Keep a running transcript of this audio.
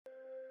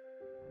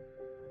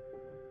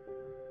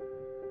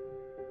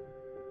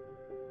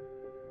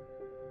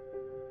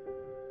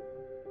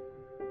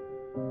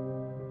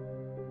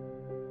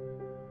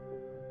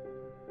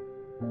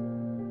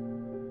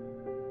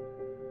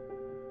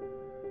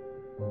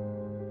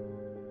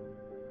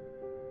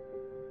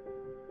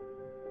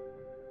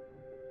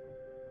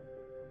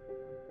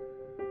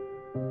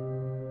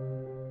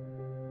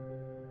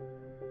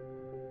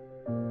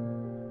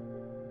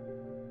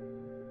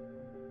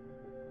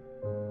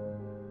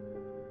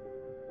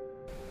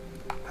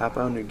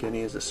Papua New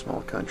Guinea is a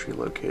small country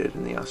located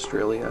in the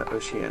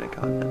Australia-Oceania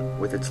continent,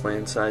 with its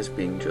land size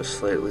being just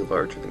slightly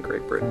larger than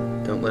Great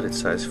Britain. Don't let its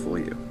size fool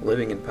you.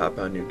 Living in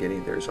Papua New Guinea,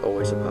 there is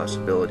always a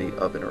possibility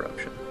of an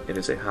eruption. It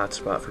is a hot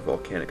spot for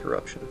volcanic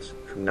eruptions.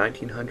 From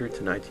 1900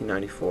 to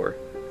 1994,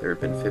 there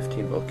have been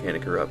 15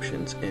 volcanic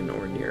eruptions in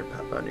or near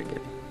Papua New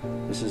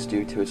Guinea. This is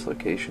due to its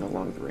location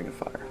along the Ring of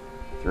Fire.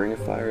 The Ring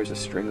of Fire is a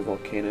string of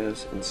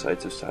volcanoes and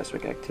sites of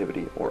seismic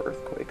activity, or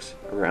earthquakes,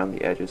 around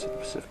the edges of the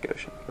Pacific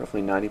Ocean.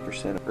 Roughly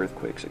 90% of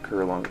earthquakes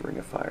occur along the Ring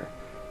of Fire,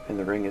 and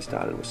the ring is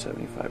dotted with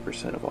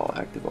 75% of all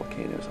active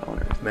volcanoes on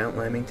Earth. Mount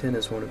Lamington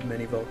is one of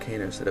many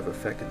volcanoes that have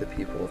affected the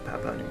people of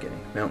Papua New Guinea.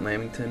 Mount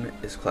Lamington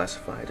is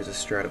classified as a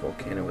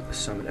stratovolcano with a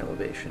summit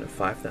elevation of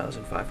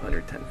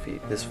 5,510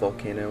 feet. This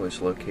volcano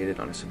is located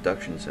on a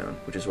subduction zone,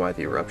 which is why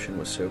the eruption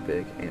was so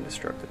big and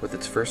destructive, with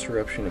its first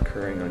eruption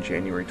occurring on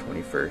January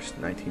 21st,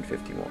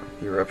 1951.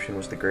 The eruption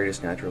was the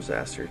greatest natural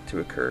disaster to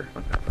occur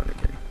on Papua New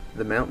Guinea.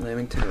 The Mount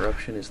Lamington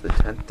Eruption is the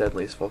 10th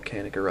deadliest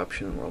volcanic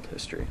eruption in world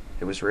history.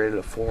 It was rated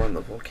a 4 on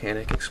the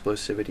Volcanic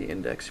Explosivity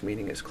Index,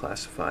 meaning it's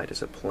classified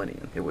as a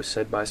palladium. It was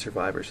said by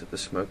survivors that the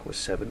smoke was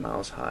 7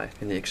 miles high,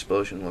 and the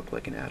explosion looked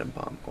like an atom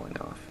bomb going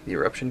off. The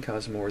eruption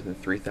caused more than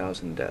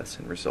 3,000 deaths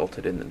and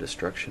resulted in the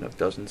destruction of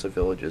dozens of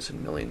villages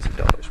and millions of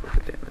dollars worth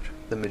of damage.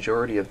 The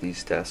majority of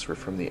these deaths were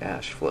from the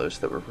ash flows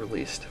that were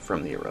released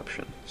from the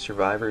eruption.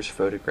 Survivors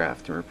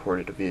photographed and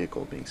reported a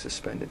vehicle being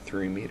suspended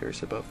 3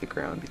 meters above the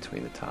ground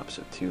between the tops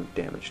of 2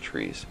 damaged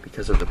trees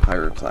because of the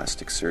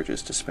pyroclastic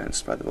surges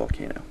dispensed by the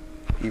volcano.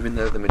 Even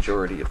though the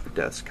majority of the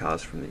deaths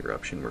caused from the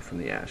eruption were from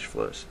the ash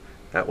flows,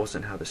 that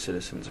wasn't how the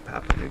citizens of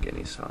Papua New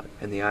Guinea saw it.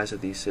 In the eyes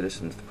of these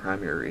citizens, the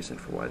primary reason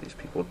for why these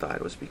people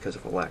died was because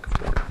of a lack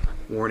of warning.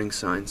 Warning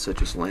signs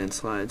such as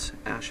landslides,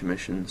 ash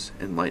emissions,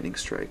 and lightning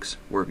strikes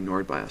were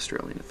ignored by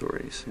Australian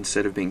authorities.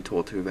 Instead of being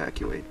told to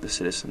evacuate, the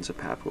citizens of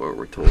Papua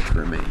were told to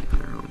remain in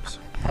their homes.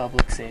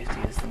 Public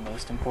safety is the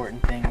most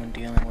important thing when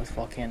dealing with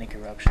volcanic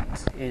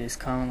eruptions. It is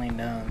commonly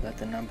known that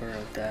the number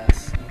of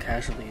deaths and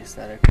casualties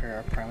that occur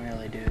are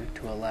primarily due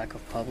to a lack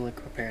of public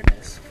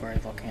preparedness for a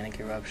volcanic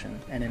eruption.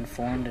 An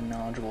informed and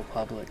knowledgeable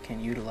public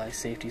can utilize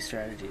safety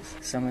strategies.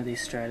 Some of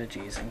these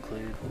strategies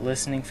include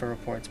listening for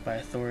reports by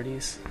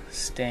authorities,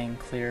 staying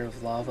clear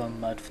of lava,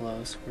 mud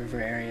flows, river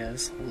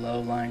areas,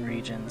 low-lying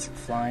regions,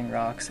 flying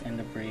rocks and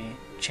debris,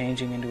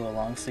 changing into a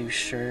long-sleeve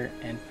shirt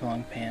and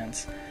long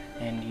pants,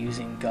 and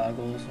using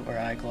goggles or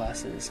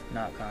eyeglasses,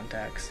 not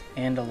contacts.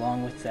 And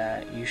along with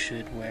that, you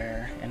should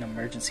wear an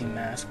emergency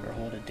mask or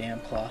hold a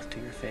damp cloth to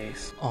your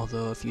face.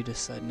 Although if you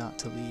decide not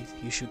to leave,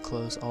 you should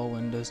close all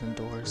windows and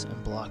doors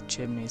and block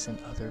chimneys and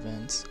other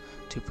vents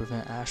to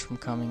prevent ash from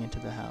coming into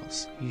the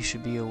house. You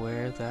should be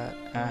aware that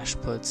ash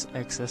puts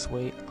excess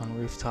weight on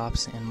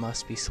rooftops and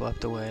must be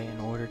swept away in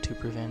order to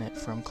prevent it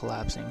from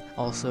collapsing.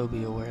 Also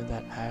be aware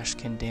that ash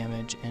can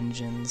damage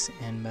engines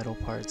and metal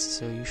parts,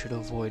 so you should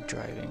avoid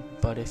driving.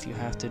 But if you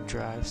have to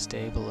drive,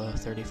 stay below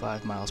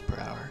 35 miles per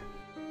hour.